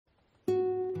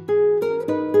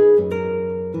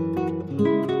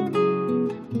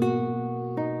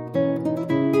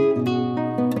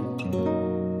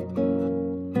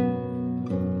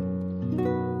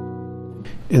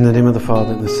In the name of the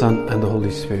Father, and the Son, and the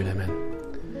Holy Spirit, amen.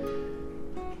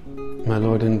 My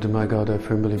Lord and my God, I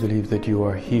firmly believe that you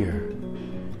are here,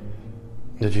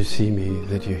 that you see me,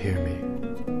 that you hear me.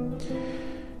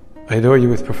 I adore you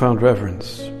with profound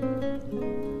reverence.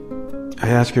 I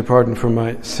ask your pardon for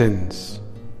my sins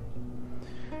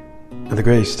and the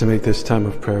grace to make this time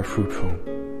of prayer fruitful.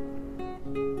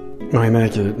 My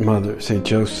Immaculate Mother, Saint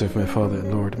Joseph, my Father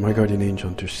and Lord, my guardian angel,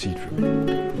 intercede for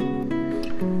me.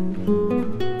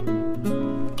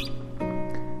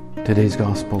 Today's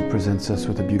Gospel presents us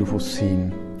with a beautiful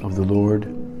scene of the Lord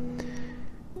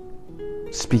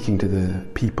speaking to the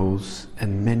peoples,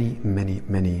 and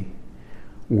many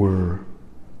were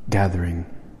gathering.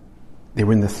 They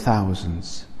were in the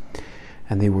thousands,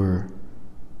 and they were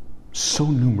so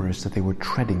numerous that they were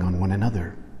treading on one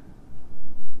another.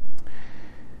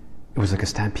 It was like a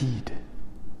stampede.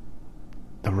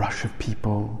 The rush of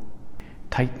people,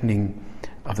 tightening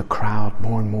of the crowd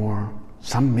more and more,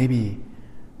 some maybe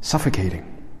suffocating.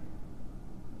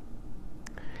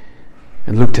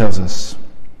 And Luke tells us,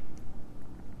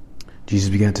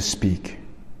 Jesus began to speak,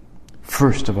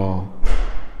 first of all,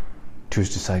 to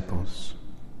his disciples.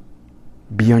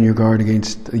 Be on your guard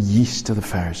against the yeast of the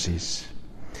Pharisees,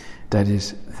 that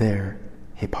is, their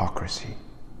hypocrisy.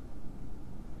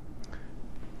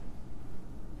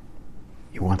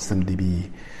 He wants them to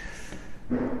be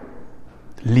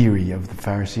leery of the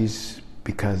Pharisees,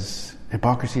 because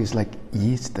hypocrisy is like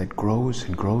yeast that grows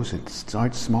and grows. It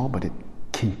starts small, but it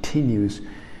continues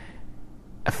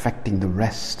affecting the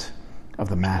rest of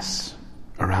the mass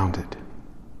around it.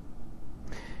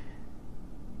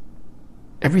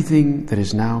 Everything that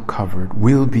is now covered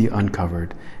will be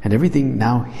uncovered, and everything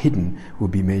now hidden will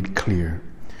be made clear.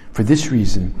 For this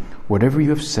reason, whatever you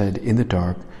have said in the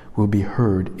dark will be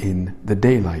heard in the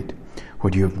daylight.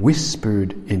 What you have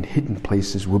whispered in hidden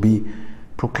places will be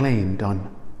proclaimed on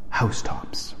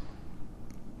housetops.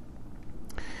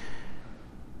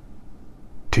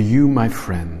 To you, my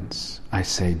friends, I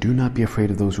say, do not be afraid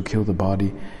of those who kill the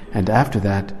body, and after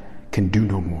that can do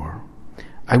no more.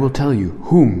 I will tell you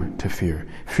whom to fear.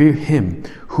 Fear him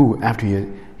who, after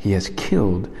he has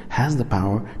killed, has the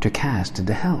power to cast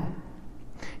into hell.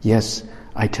 Yes,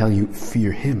 I tell you,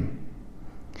 fear him.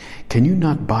 Can you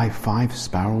not buy 5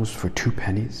 sparrows for 2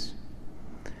 pennies?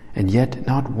 And yet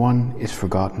not one is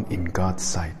forgotten in God's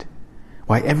sight.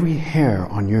 Why, every hair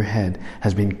on your head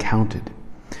has been counted.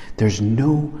 There's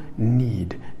no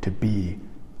need to be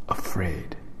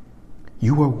afraid.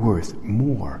 You are worth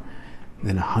more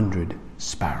than 100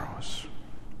 sparrows.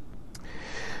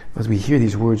 As we hear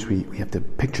these words, we have to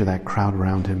picture that crowd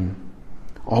around him,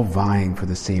 all vying for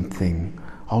the same thing,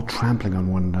 all trampling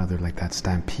on one another like that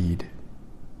stampede.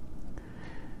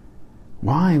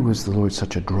 Why was the Lord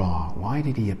such a draw? Why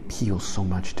did he appeal so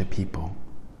much to people?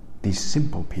 These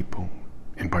simple people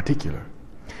in particular.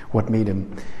 What made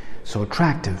him so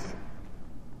attractive?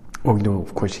 Well, we know,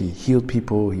 of course, he healed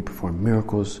people, he performed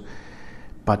miracles,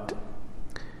 but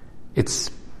it's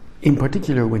in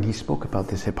particular when he spoke about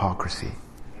this hypocrisy.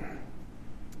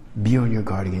 Be on your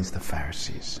guard against the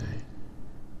Pharisees,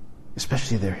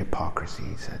 especially their hypocrisy,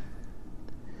 he said.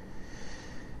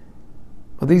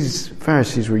 Well, these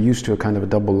Pharisees were used to a kind of a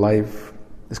double life,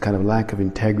 this kind of lack of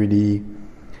integrity.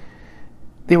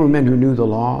 They were men who knew the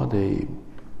law, they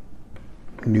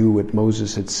knew what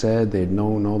Moses had said, they had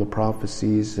known all the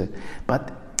prophecies,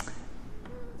 but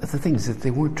the thing is that they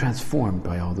weren't transformed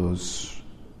by all those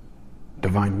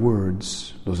divine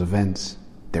words, those events.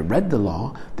 They read the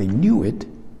law, they knew it,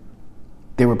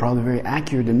 they were probably very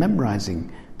accurate in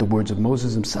memorizing the words of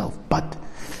Moses himself, but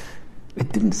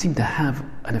it didn't seem to have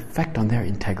an effect on their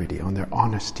integrity, on their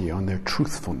honesty, on their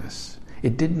truthfulness.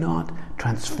 It did not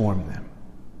transform them.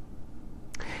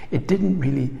 It didn't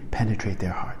really penetrate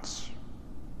their hearts.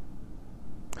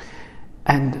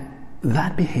 And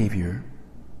that behavior,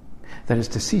 that is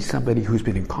to see somebody who's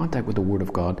been in contact with the Word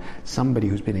of God, somebody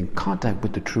who's been in contact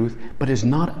with the truth, but is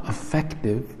not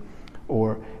effective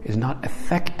or is not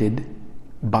affected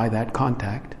by that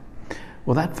contact,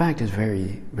 well, that fact is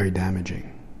very, very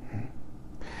damaging.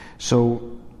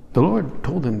 So the Lord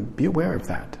told them, be aware of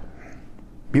that.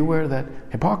 Be aware of that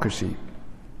hypocrisy.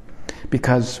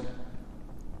 Because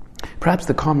perhaps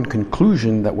the common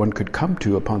conclusion that one could come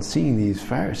to upon seeing these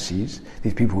Pharisees,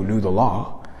 these people who knew the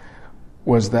law,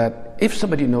 was that if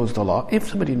somebody knows the law, if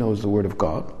somebody knows the Word of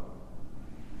God,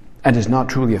 and is not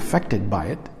truly affected by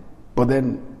it, well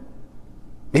then,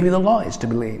 maybe the law is to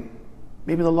blame.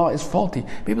 Maybe the law is faulty.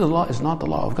 Maybe the law is not the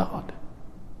law of God.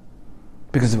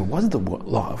 Because if it wasn't the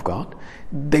law of God,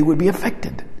 they would be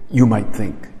affected, you might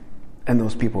think. And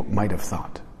those people might have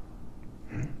thought.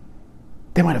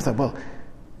 They might have thought, well,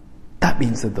 that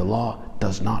means that the law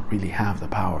does not really have the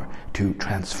power to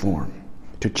transform,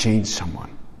 to change someone.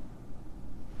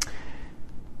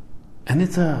 And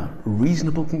it's a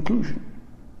reasonable conclusion.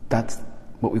 That's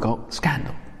what we call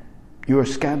scandal. You are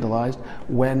scandalized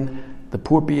when the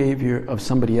poor behavior of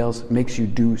somebody else makes you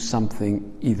do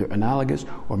something either analogous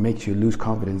or makes you lose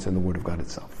confidence in the Word of God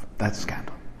itself. That's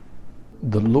scandal.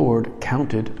 The Lord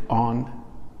counted on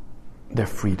their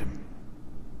freedom.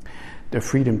 Their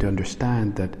freedom to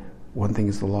understand that one thing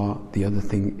is the law, the other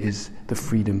thing is the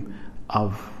freedom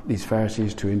of these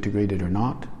Pharisees to integrate it or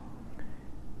not.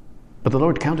 But the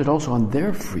Lord counted also on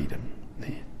their freedom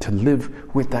to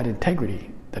live with that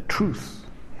integrity, that truth.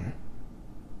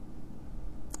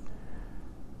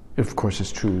 Of course,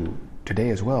 it's true today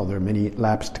as well. There are many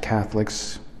lapsed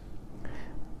Catholics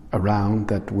around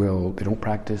that they don't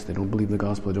practice, they don't believe the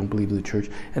gospel, they don't believe in the church,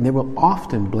 and they will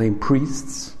often blame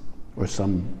priests or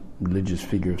some religious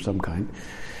figure of some kind,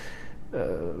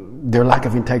 their lack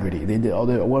of integrity.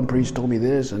 One priest told me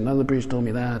this, another priest told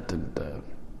me that,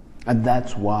 and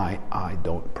that's why I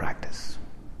don't practice.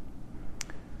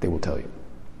 They will tell you.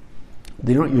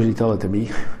 They don't usually tell it to me,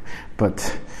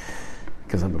 but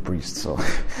because I'm a priest, so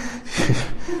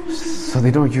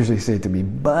they don't usually say it to me.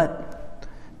 But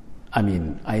I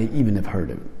mean, I even have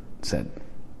heard it said.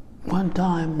 One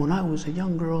time when I was a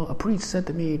young girl, a priest said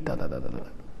to me, da da da da da.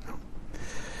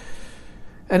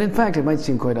 And in fact, it might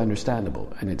seem quite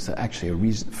understandable, and it's actually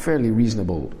a fairly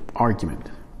reasonable argument.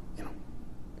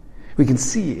 We can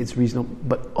see it's reasonable,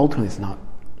 but ultimately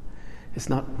it's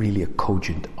not really a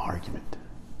cogent argument.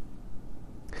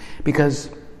 Because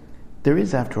there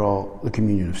is, after all, the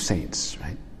communion of saints,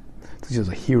 right? These are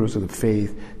the heroes of the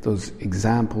faith, those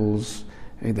examples,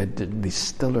 these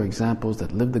stellar examples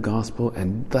that live the gospel,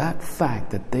 and that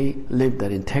fact that they lived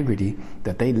that integrity,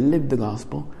 that they lived the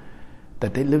gospel,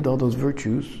 that they lived all those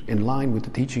virtues in line with the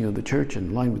teaching of the church and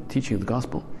in line with the teaching of the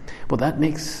gospel, well, that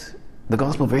makes the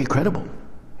gospel very credible.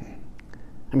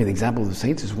 I mean, the example of the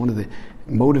saints is one of the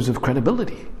motives of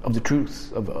credibility of the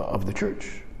truth of the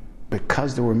church,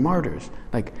 because there were martyrs.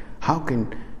 Like, how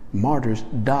can martyrs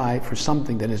die for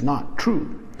something that is not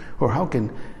true? Or how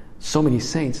can so many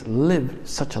saints live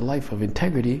such a life of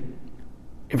integrity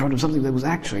in front of something that was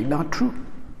actually not true?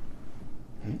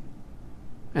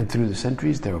 And through the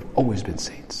centuries, there have always been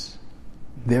saints.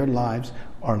 Their lives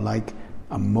are like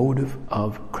a motive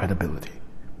of credibility.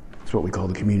 It's what we call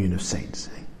the communion of saints.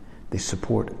 They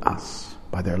support us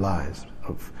by their lives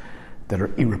that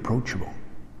are irreproachable.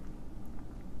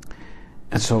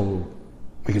 And so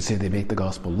we could say they make the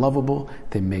gospel lovable,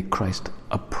 they make Christ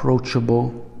approachable.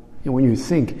 When you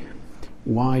think,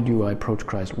 why do I approach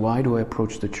Christ? Why do I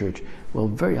approach the church? Well,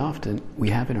 very often we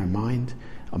have in our mind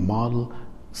a model,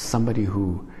 somebody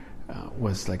who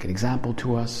was like an example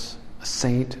to us, a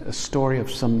saint, a story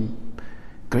of some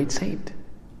great saint.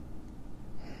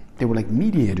 They were like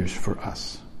mediators for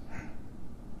us.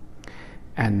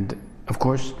 And of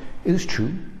course, it is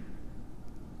true,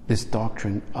 this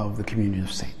doctrine of the communion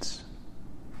of saints.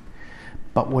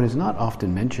 But what is not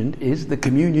often mentioned is the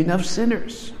communion of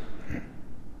sinners.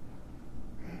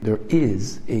 There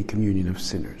is a communion of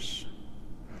sinners.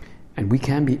 And we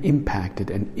can be impacted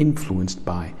and influenced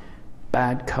by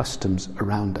bad customs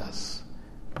around us,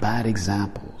 bad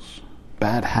examples,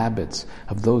 bad habits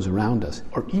of those around us,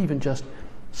 or even just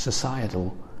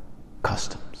societal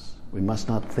customs. We must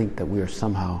not think that we are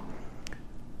somehow,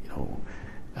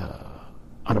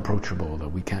 unapproachable, that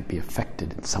we can't be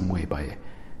affected in some way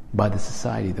by the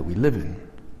society that we live in.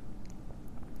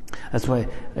 That's why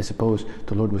I suppose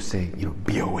the Lord was saying,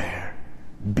 be aware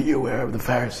of the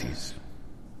Pharisees.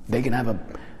 They can have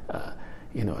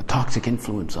a toxic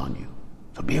influence on you,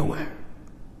 so be aware.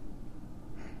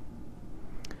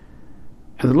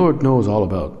 And the Lord knows all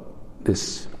about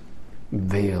this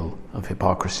veil of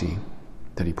hypocrisy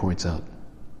that he points out.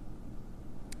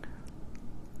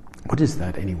 What is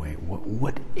that anyway?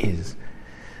 What is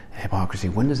hypocrisy?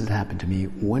 When does it happen to me?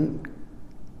 When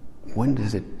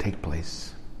does it take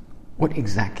place? What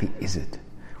exactly is it?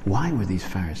 Why were these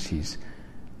Pharisees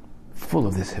full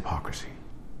of this hypocrisy?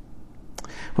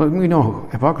 Well, we know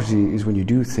hypocrisy is when you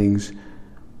do things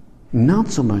not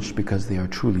so much because they are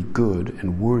truly good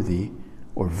and worthy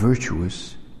or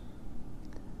virtuous,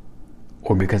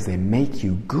 or because they make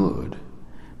you good,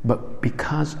 but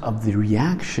because of the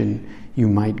reaction you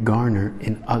might garner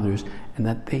in others, and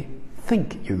that they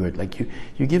think you're good. Like you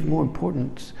give more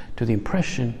importance to the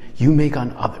impression you make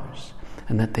on others,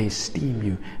 and that they esteem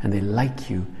you and they like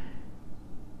you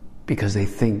because they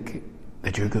think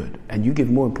that you're good. And you give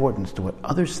more importance to what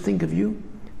others think of you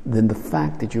than the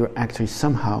fact that you're actually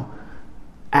somehow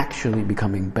actually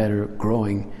becoming better,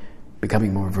 growing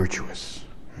becoming more virtuous.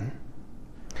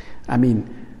 I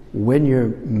mean, when your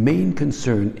main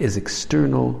concern is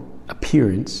external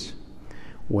appearance,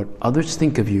 what others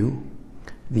think of you,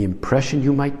 the impression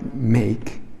you might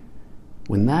make,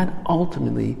 when that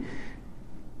ultimately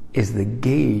is the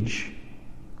gauge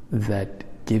that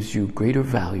gives you greater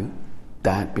value,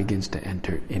 that begins to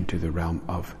enter into the realm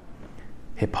of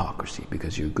hypocrisy,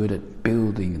 because you're good at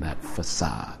building that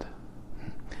facade,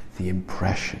 the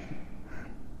impression.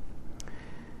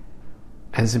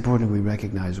 And it's important we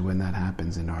recognize when that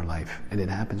happens in our life, and it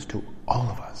happens to all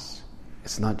of us.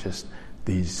 It's not just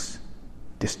these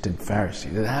distant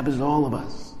Pharisees. It happens to all of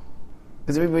us.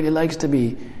 Because everybody likes to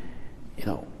be,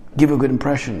 give a good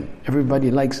impression.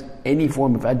 Everybody likes any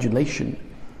form of adulation,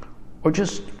 or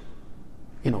just,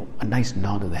 a nice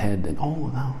nod of the head, and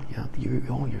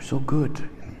you're so good.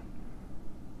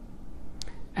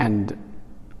 And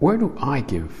where do I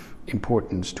give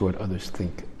importance to what others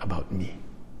think about me?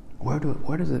 Where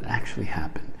does it actually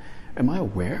happen? Am I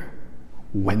aware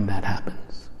when that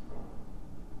happens?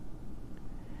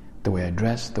 The way I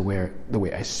dress, the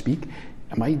way I speak,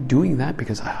 am I doing that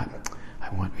because I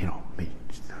want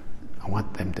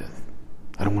them to?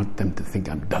 I don't want them to think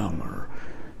I'm dumb, or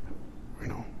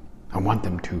I want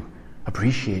them to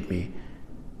appreciate me,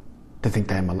 to think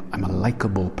that I'm a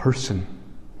likable person.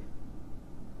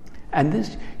 And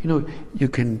this, you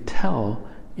can tell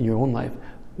in your own life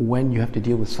when you have to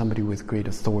deal with somebody with great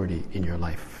authority in your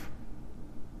life.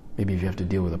 Maybe if you have to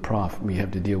deal with a prof, you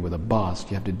have to deal with a boss,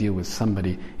 you have to deal with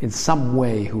somebody in some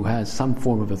way who has some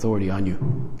form of authority on you.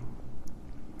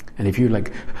 And if you're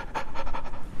like,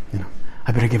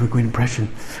 I better give a good impression.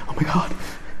 Oh my God,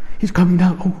 he's coming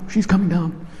down. Oh, she's coming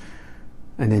down.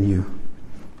 And then you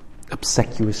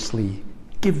obsequiously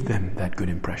give them that good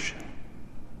impression.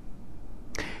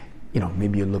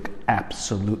 Maybe you look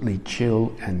absolutely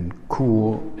chill and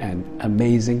cool and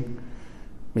amazing.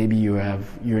 Maybe you're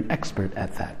an expert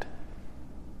at that.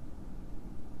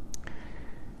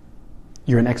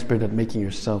 You're an expert at making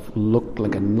yourself look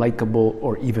like a likable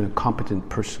or even a competent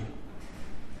person.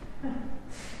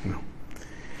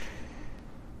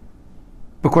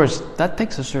 Of course, that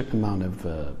takes a certain amount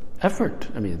of effort.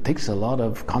 I mean, it takes a lot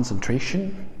of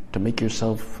concentration to make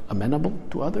yourself amenable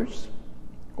to others,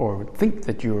 or think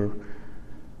that you're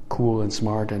cool and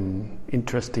smart and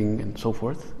interesting and so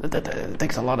forth. It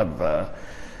takes a lot of, I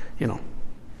don't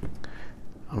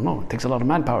know, it takes a lot of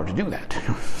manpower to do that.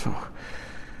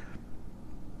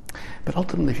 But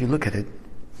ultimately, if you look at it,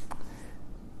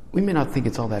 we may not think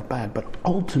it's all that bad, but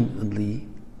ultimately,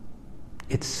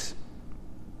 it's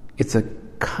a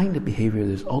kind of behavior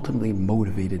that is ultimately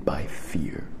motivated by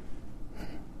fear.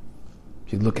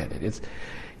 If you look at it, it's,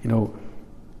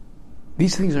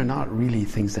 these things are not really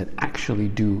things that actually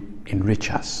do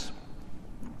enrich us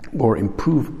or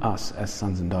improve us as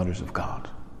sons and daughters of God.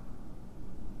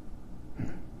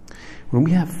 When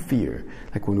we have fear,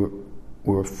 like when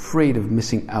we're afraid of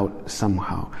missing out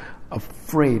somehow,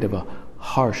 afraid of a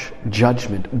harsh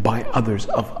judgment by others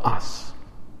of us,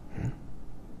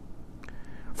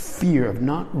 fear of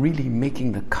not really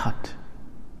making the cut,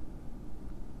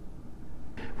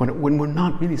 when we're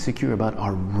not really secure about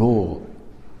our role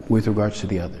with regards to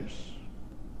the others,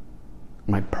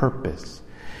 my purpose,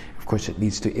 of course it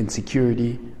leads to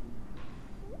insecurity.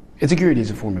 Insecurity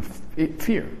is a form of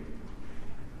fear.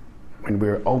 When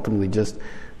we're ultimately just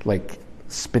like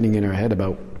spinning in our head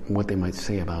about what they might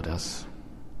say about us.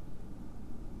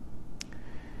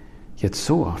 Yet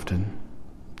so often,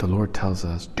 the Lord tells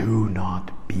us, do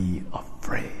not be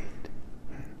afraid.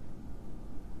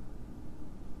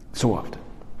 So often.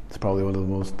 It's probably one of the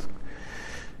most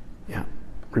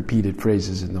repeated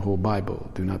phrases in the whole Bible.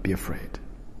 Do not be afraid.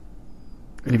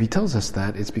 And if he tells us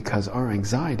that, it's because our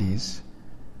anxieties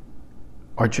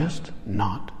are just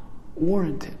not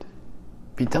warranted.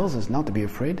 If he tells us not to be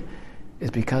afraid,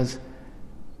 it's because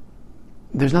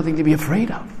there's nothing to be afraid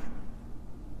of.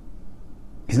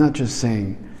 He's not just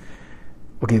saying,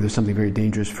 okay, there's something very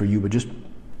dangerous for you, but just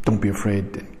don't be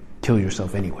afraid and kill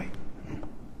yourself anyway.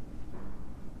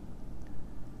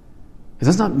 It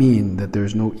does not mean that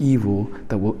there's no evil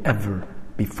that will ever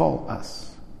befall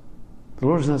us. The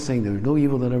Lord is not saying there's no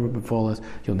evil that ever befall us.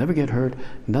 You'll never get hurt.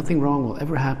 Nothing wrong will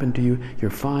ever happen to you. You're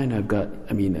fine. I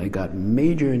got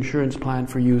major insurance plan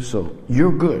for you, so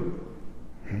you're good.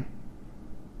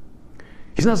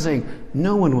 He's not saying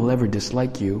no one will ever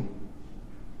dislike you.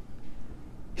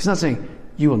 He's not saying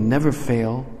you will never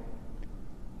fail.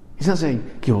 He's not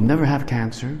saying you will never have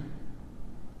cancer.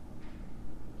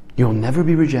 You'll never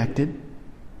be rejected.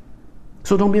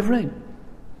 So don't be afraid.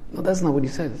 No, that's not what he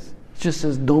says. He just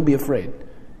says don't be afraid.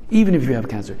 Even if you have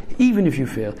cancer, even if you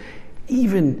fail,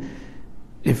 even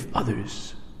if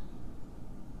others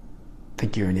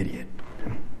think you're an idiot,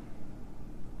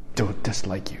 don't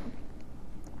dislike you,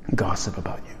 gossip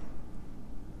about you.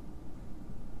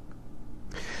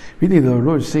 Really, the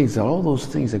Lord is saying that all those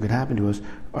things that could happen to us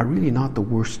are really not the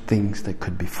worst things that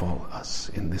could befall us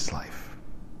in this life.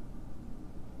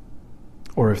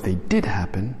 Or if they did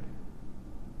happen,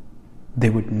 they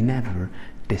would never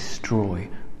destroy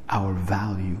our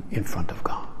value in front of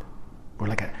God. We're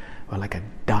like a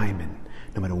diamond.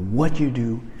 No matter what you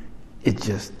do, you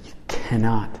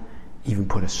cannot even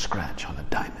put a scratch on a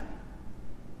diamond.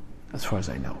 As far as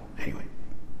I know, anyway.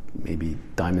 Maybe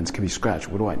diamonds can be scratched,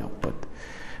 what do I know?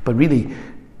 But really,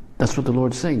 that's what the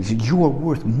Lord's saying. You are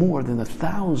worth more than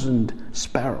 1,000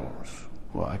 sparrows.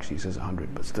 Well, actually he says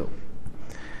 100, but still.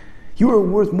 You are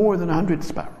worth more than 100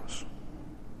 sparrows.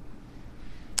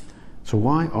 So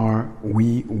why are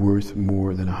we worth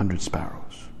more than 100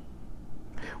 sparrows?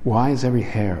 Why is every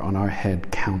hair on our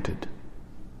head counted?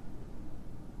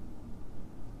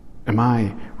 Am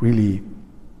I really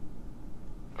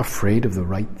afraid of the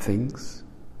right things?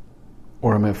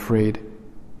 Or am I afraid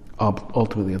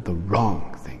ultimately of the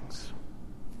wrong things?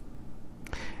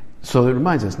 So it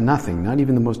reminds us nothing, not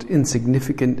even the most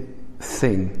insignificant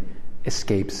thing,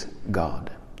 escapes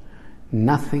God.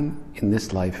 Nothing in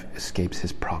this life escapes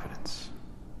His providence.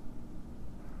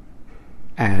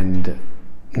 And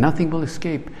nothing will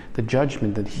escape the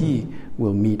judgment that He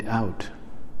will mete out.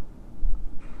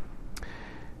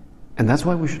 And that's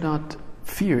why we should not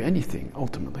fear anything,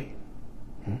 ultimately.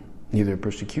 Neither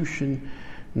persecution,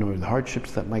 nor the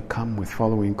hardships that might come with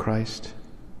following Christ.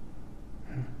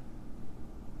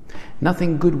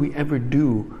 Nothing good we ever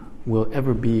do will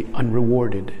ever be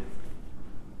unrewarded.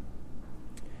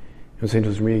 St.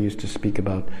 Josemaria used to speak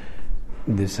about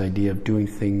this idea of doing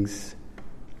things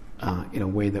in a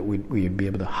way that we'd be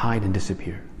able to hide and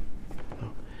disappear.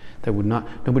 That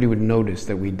nobody would notice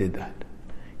that we did that.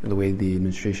 The way the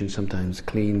administration sometimes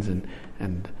cleans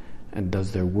and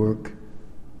does their work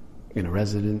in a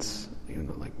residence,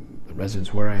 like the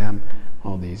residence where I am,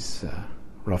 all these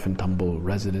rough and tumble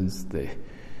residents, the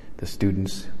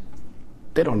students,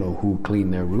 they don't know who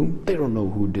cleaned their room, they don't know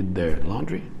who did their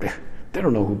laundry, they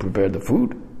don't know who prepared the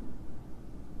food.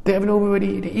 They have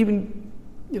nobody to even,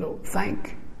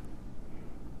 thank.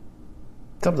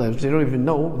 Sometimes they don't even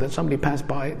know that somebody passed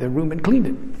by their room and cleaned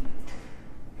it.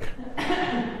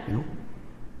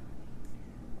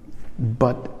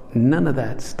 But none of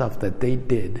that stuff that they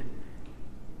did,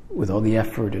 with all the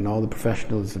effort and all the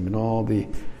professionalism and all the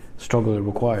struggle it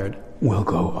required, will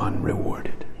go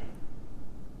unrewarded.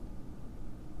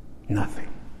 Nothing.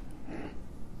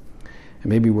 And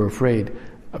maybe we're afraid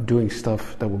of doing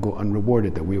stuff that will go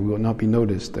unrewarded, that we will not be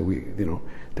noticed, that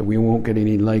we won't get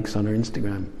any likes on our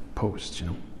Instagram posts,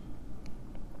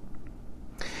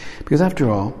 Because after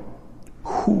all,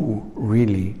 who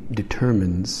really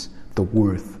determines the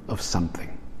worth of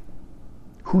something?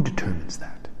 Who determines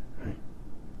that? Right?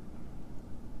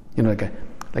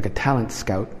 Like a talent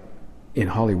scout in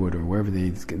Hollywood or wherever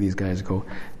these guys go.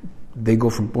 They go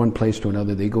from one place to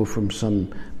another. They go from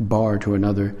some bar to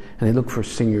another, and they look for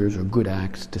singers or good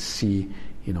acts to see,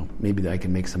 maybe I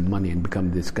can make some money and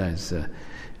become this guy's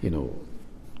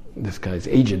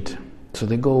agent. So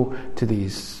they go to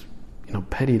these,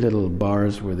 petty little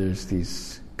bars where there's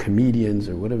these comedians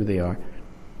or whatever they are,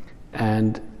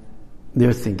 and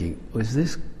they're thinking, is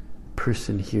this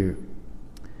person here,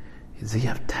 does he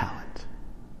have talent?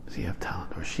 Does he have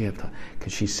talent? Or she have talent? Can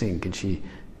she sing? Can she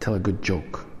tell a good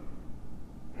joke?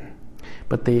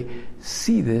 But they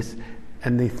see this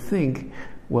and they think,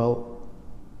 well,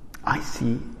 I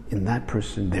see in that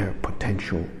person their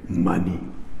potential money,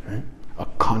 right? A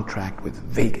contract with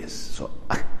Vegas, so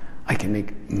I can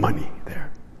make money there.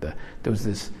 There was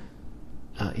this,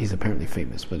 he's apparently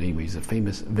famous, but anyway, he's a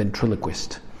famous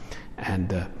ventriloquist,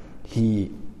 and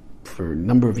he, for a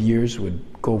number of years, would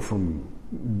go from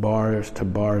bars to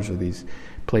bars of these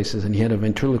places, and he had a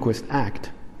ventriloquist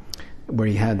act where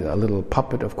he had a little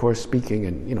puppet, of course, speaking,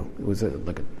 and it was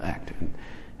like an act,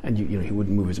 and he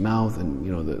wouldn't move his mouth,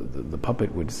 and the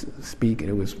puppet would speak, and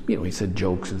it was he said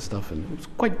jokes and stuff, and it was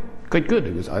quite good.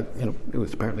 It was it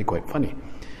was apparently quite funny,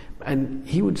 and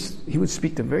he would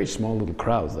speak to very small little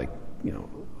crowds, like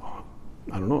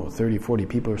I don't know, 30, 40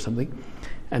 people or something,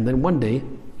 and then one day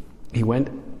he went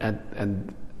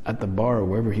at the bar or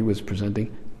wherever he was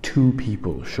presenting, 2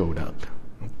 people showed up,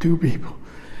 2 people.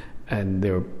 And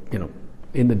they were,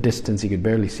 in the distance, he could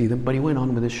barely see them, but he went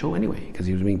on with his show anyway, because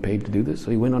he was being paid to do this,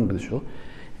 so he went on with the show,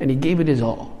 and he gave it his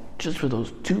all, just for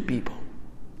those 2 people.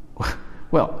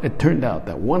 Well, it turned out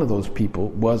that one of those people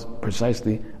was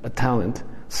precisely a talent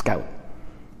scout,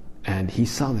 And he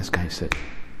saw this guy and said,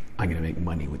 I'm going to make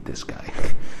money with this guy.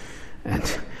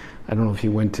 And I don't know if he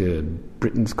went to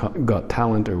Britain's Got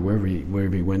Talent or wherever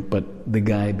he went, but the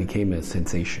guy became a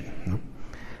sensation. You know?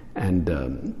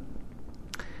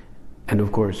 And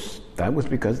of course, that was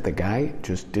because the guy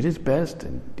just did his best,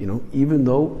 and even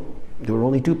though there were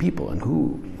only two people, and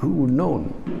who would have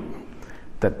known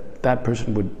that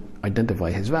person would identify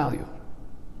his value?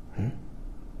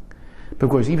 But of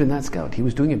course, even that scout, he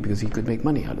was doing it because he could make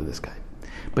money out of this guy.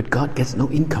 But God gets no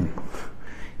income.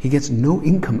 He gets no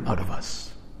income out of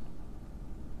us.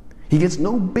 He gets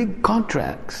no big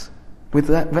contracts with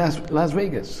that Las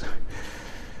Vegas.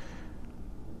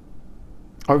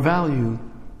 Our value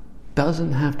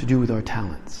doesn't have to do with our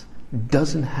talents,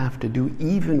 doesn't have to do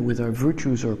even with our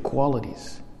virtues or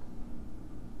qualities.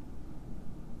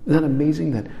 Isn't that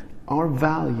amazing that our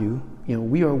value,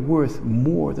 we are worth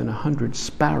more than 100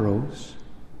 sparrows.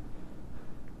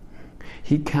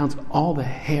 He counts all the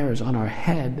hairs on our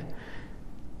head.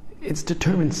 It's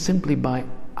determined simply by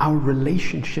our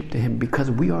relationship to Him, because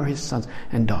we are His sons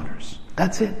and daughters.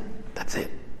 That's it. That's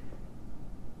it.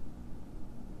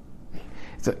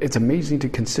 It's amazing to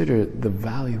consider the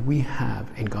value we have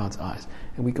in God's eyes,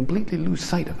 and we completely lose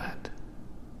sight of that.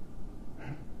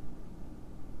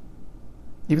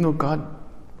 Even though God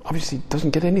obviously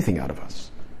doesn't get anything out of us.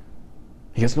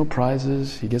 He gets no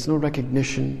prizes, He gets no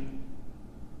recognition.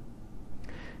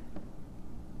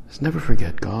 Let's never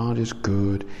forget, God is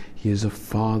good. He is a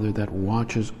Father that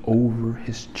watches over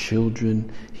His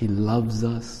children. He loves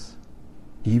us.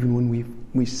 Even when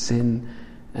we sin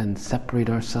and separate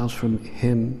ourselves from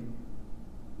Him.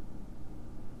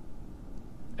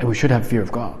 And we should have fear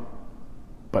of God,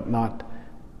 but not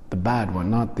the bad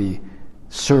one, not the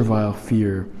servile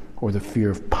fear or the fear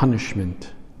of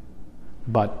punishment,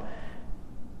 but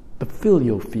the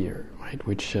filial fear, right?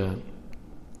 Which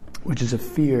is a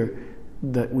fear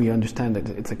that we understand that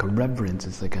it's like a reverence,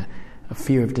 it's like a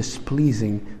fear of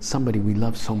displeasing somebody we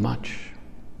love so much.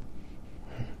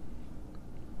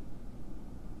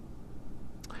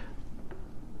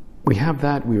 We have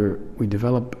that, we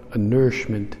develop a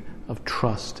nourishment of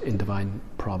trust in divine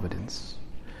providence,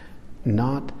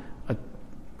 not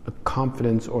a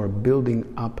confidence or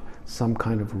building up some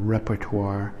kind of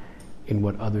repertoire in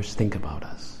what others think about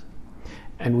us.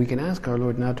 And we can ask our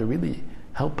Lord now to really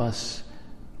help us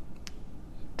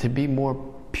to be more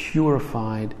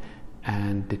purified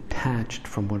and detached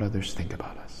from what others think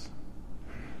about us.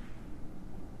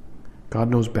 God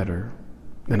knows better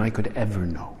than I could ever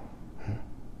know.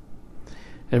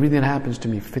 Everything that happens to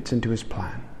me fits into His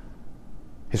plan,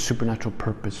 His supernatural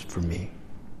purpose for me.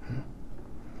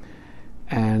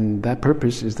 And that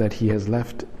purpose is that He has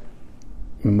left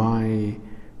my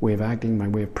way of acting, my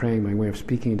way of praying, my way of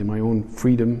speaking to my own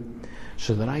freedom,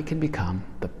 so that I can become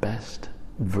the best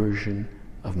version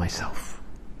of myself.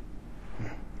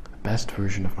 The best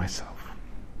version of myself.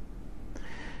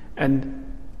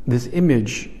 And this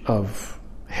image of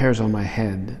hairs on my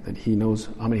head, that He knows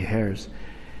how many hairs,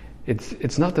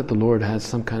 it's not that the Lord has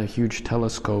some kind of huge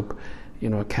telescope,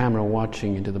 a camera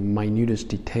watching into the minutest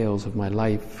details of my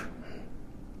life.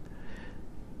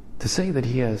 To say that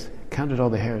He has counted all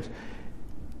the hairs,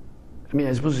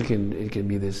 I suppose it can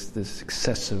be this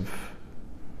excessive,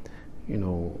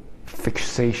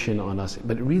 fixation on us,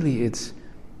 but really it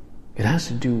has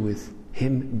to do with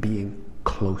Him being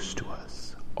close to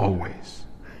us, always.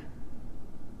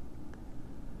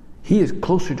 He is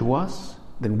closer to us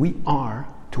than we are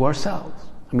to ourselves.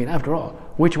 After all,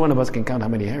 which one of us can count how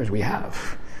many hairs we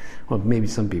have? Well, maybe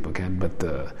some people can, but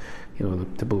the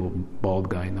typical bald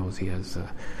guy knows he has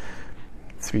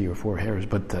 3 or 4 hairs,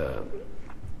 but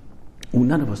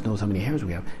none of us knows how many hairs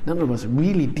we have. None of us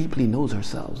really deeply knows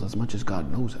ourselves as much as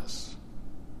God knows us.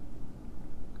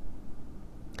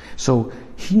 So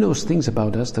He knows things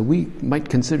about us that we might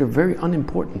consider very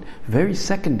unimportant, very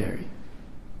secondary,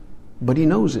 but He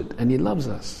knows it and He loves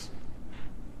us.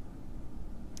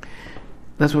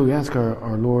 That's why we ask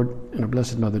our Lord and our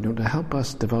Blessed Mother to help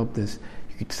us develop this,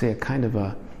 you could say, a kind of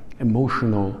a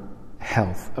emotional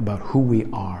health about who we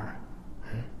are,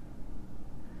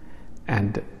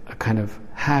 and a kind of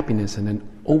happiness and an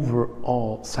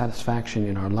overall satisfaction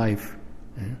in our life.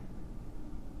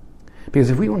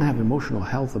 Because if we don't have emotional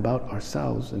health about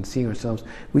ourselves and seeing ourselves,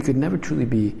 we could never truly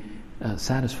be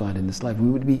satisfied in this life.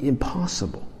 We would be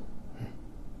impossible.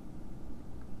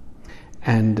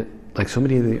 And like so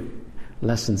many of the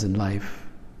lessons in life,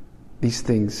 these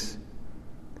things,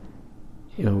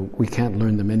 we can't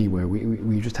learn them anywhere.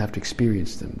 We just have to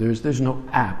experience them. There's no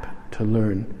app to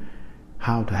learn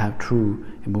how to have true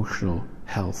emotional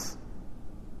health.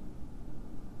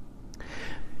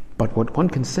 But what one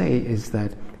can say is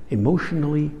that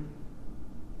emotionally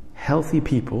healthy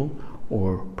people,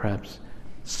 or perhaps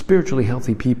spiritually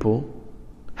healthy people,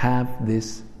 have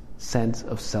this sense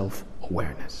of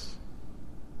self-awareness,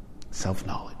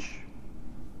 self-knowledge.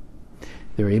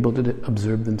 They're able to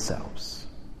observe themselves.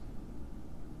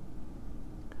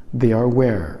 They are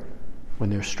aware when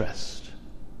they're stressed.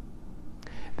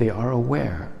 They are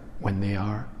aware when they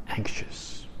are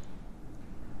anxious.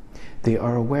 They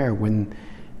are aware when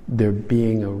they're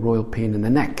being a royal pain in the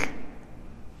neck.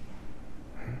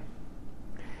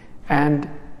 And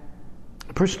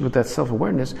a person with that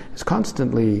self-awareness is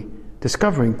constantly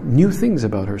discovering new things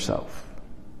about herself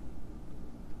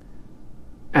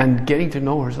and getting to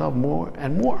know herself more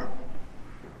and more.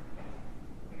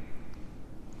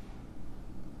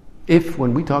 If,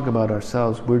 when we talk about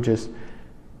ourselves, we're just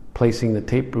placing the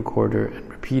tape recorder and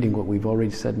repeating what we've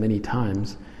already said many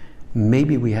times,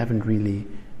 maybe we haven't really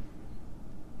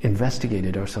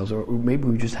investigated ourselves, or maybe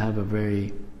we just have a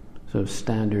very sort of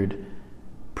standard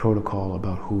protocol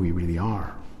about who we really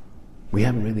are. We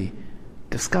haven't really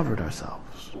discovered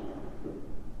ourselves.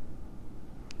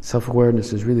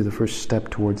 Self-awareness is really the first step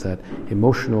towards that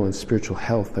emotional and spiritual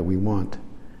health that we want.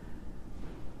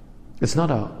 It's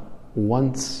not a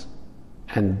once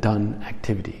and done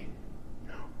activity.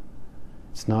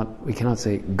 It's not, we cannot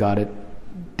say, got it,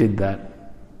 did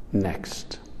that,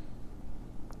 next.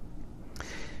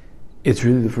 It's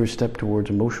really the first step towards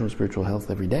emotional and spiritual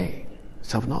health every day.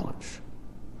 Self-knowledge,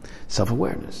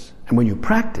 self-awareness. And when you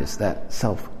practice that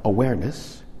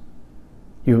self-awareness,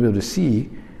 you'll be able to see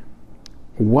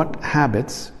what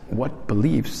habits, what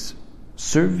beliefs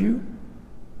serve you,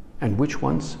 and which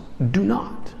ones do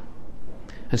not.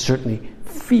 And certainly,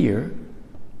 fear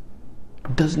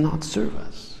does not serve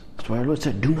us. That's why our Lord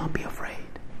said, do not be afraid.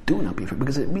 Do not be afraid,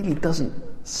 because it really doesn't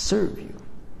serve you.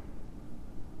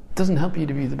 It doesn't help you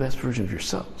to be the best version of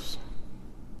yourselves.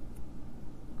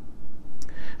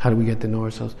 How do we get to know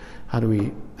ourselves? How do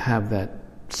we have that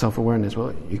self-awareness?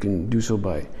 Well, you can do so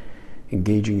by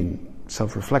engaging in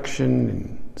self-reflection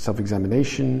and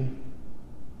self-examination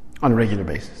on a regular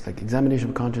basis. Like examination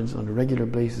of conscience on a regular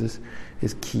basis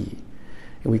is key.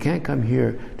 And we can't come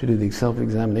here to do the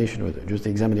self-examination or just the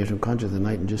examination of conscience at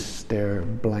night and just stare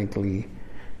blankly.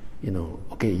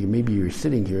 Okay, maybe you're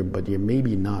sitting here, but you're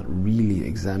maybe not really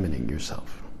examining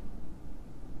yourself.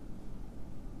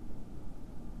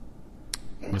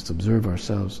 We must observe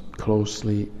ourselves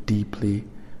closely, deeply,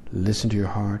 listen to your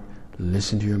heart,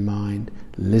 listen to your mind,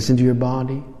 listen to your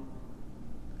body,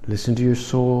 listen to your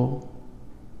soul.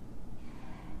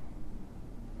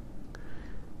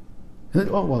 And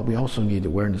then, we also need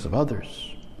awareness of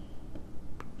others.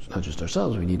 It's not just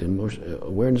ourselves, we need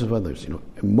awareness of others.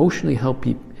 Emotionally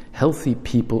healthy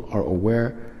people are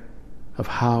aware of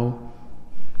how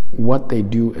what they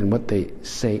do and what they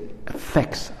say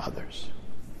affects others.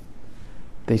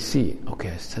 They see,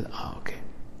 okay,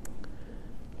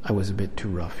 I was a bit too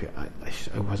rough here. I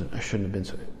shouldn't have been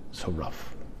so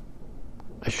rough.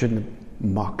 I shouldn't have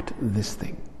mocked this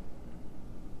thing.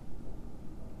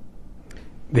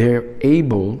 They're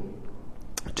able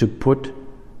to put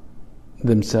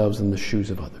themselves in the shoes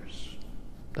of others.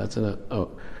 That's a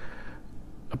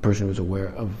person who's aware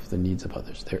of the needs of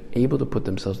others. They're able to put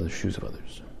themselves in the shoes of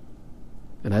others.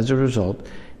 And as a result,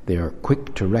 they are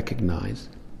quick to recognize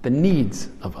the needs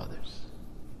of others.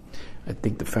 I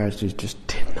think the Pharisees just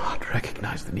did not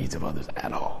recognize the needs of others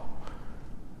at all.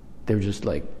 They were just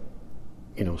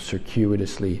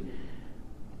circuitously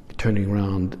turning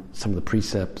around some of the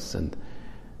precepts, and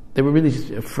they were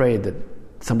really afraid that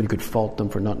somebody could fault them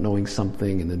for not knowing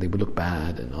something, and then they would look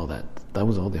bad and all that. That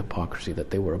was all the hypocrisy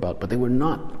that they were about. But they were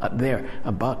not there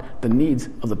about the needs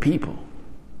of the people.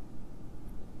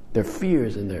 Their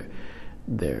fears and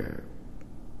their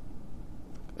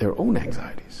own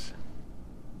anxieties.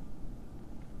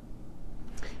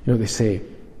 They say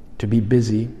to be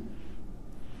busy,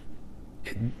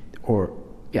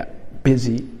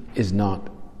 busy is not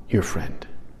your friend.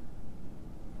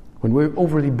 When we're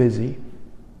overly busy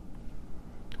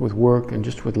with work and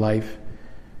just with life,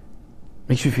 it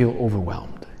makes you feel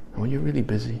overwhelmed. And when you're really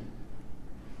busy, you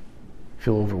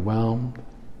feel overwhelmed,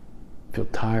 feel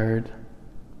tired,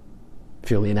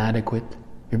 feel inadequate.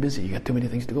 You're busy, you got too many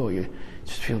things to go, you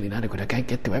just feel inadequate. I can't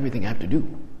get to everything I have to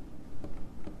do.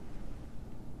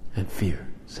 And fear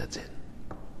sets in.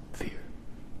 Fear.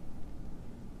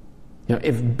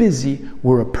 If busy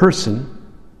were a person,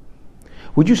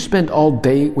 would you spend all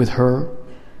day with her,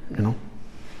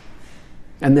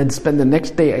 and then spend the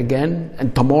next day again,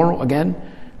 and tomorrow again?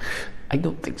 I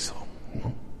don't think so.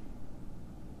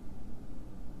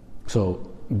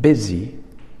 So, busy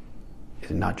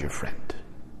is not your friend.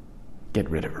 Get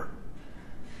rid of her.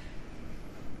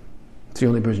 It's the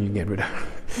only person you can get rid of.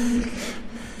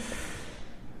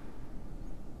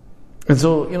 And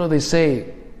so, they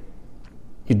say,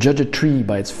 you judge a tree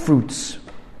by its fruits.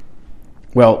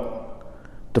 Well,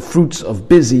 the fruits of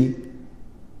busy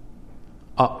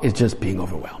is just being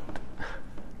overwhelmed.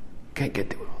 Can't get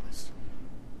through all this.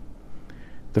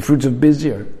 The fruits of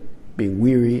busy are being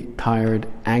weary, tired,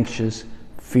 anxious,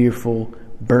 fearful,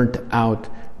 burnt out,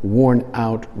 worn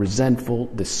out, resentful,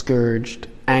 discouraged,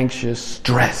 anxious,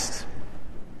 stressed.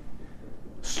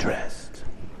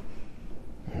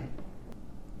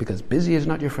 Because busy is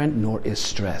not your friend, nor is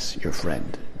stress your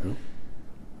friend.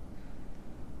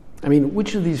 I mean,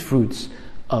 which of these fruits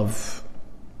of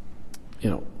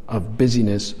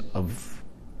busyness, of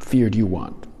fear do you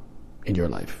want in your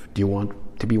life? Do you want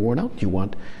to be worn out? Do you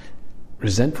want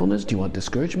resentfulness? Do you want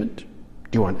discouragement?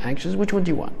 Do you want anxious? Which one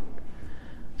do you want?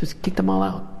 Just kick them all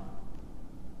out.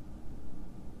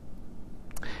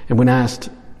 And when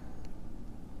asked,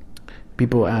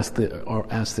 people ask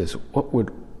this, what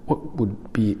would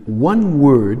be one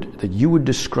word that you would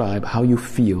describe how you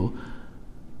feel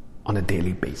on a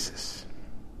daily basis?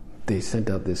 They sent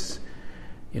out this,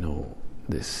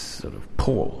 this sort of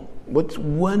poll. What's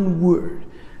one word?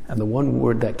 And the one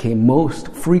word that came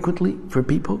most frequently for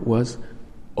people was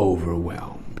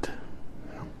overwhelmed.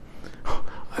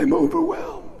 I'm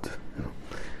overwhelmed.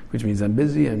 Which means I'm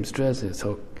busy, I'm stressed, and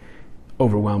so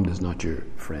overwhelmed is not your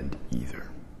friend either.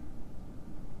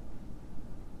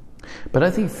 But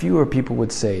I think fewer people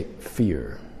would say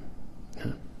fear.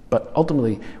 But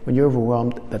ultimately, when you're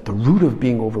overwhelmed, that the root of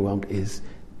being overwhelmed is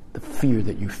the fear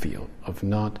that you feel of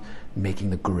not making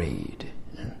the grade.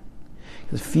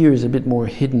 Because fear is a bit more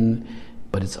hidden,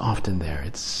 but it's often there.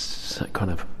 It's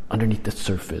kind of underneath the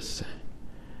surface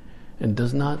and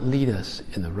does not lead us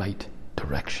in the right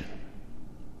direction.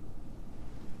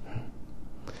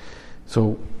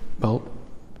 So,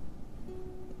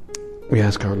 we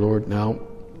ask our Lord now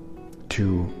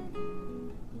to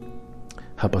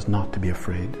help us not to be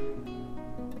afraid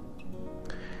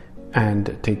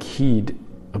and take heed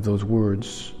of those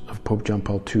words of Pope John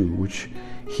Paul II, which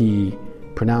he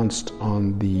pronounced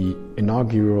on the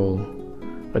inaugural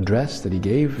address that he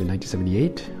gave in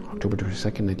 1978, October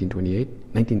 22nd,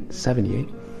 1978,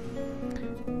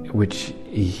 which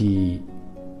he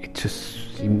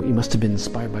must have been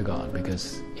inspired by God,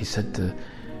 because he said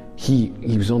he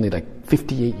was only like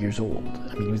 58 years old.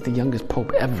 I mean, he was the youngest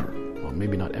pope ever. Well,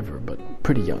 maybe not ever, but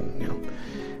pretty young,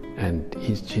 And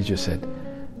he just said,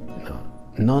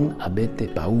 non abete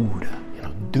paura,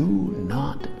 do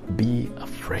not be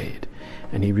afraid.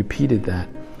 And he repeated that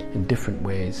in different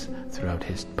ways throughout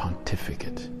his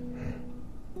pontificate.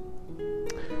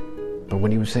 But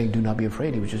when he was saying do not be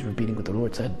afraid, he was just repeating what the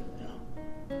Lord said.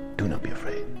 Do not be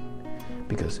afraid.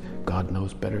 Because God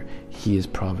knows better. He is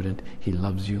provident. He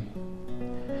loves you.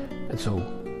 And so,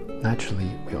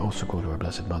 naturally, we also go to our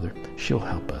Blessed Mother. She'll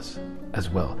help us as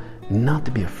well not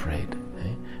to be afraid,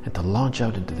 and to launch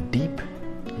out into the deep,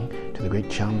 to the great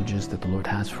challenges that the Lord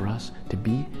has for us, to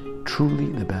be truly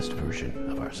the best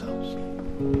version of ourselves.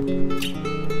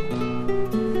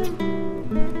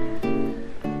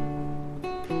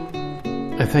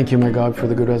 I thank you, my God, for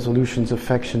the good resolutions,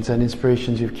 affections, and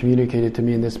inspirations you've communicated to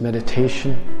me in this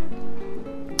meditation.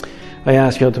 I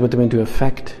ask you to put them into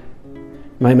effect.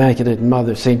 My Immaculate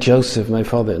Mother, Saint Joseph, my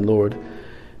Father and Lord,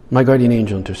 my guardian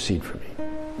angel, intercede for me.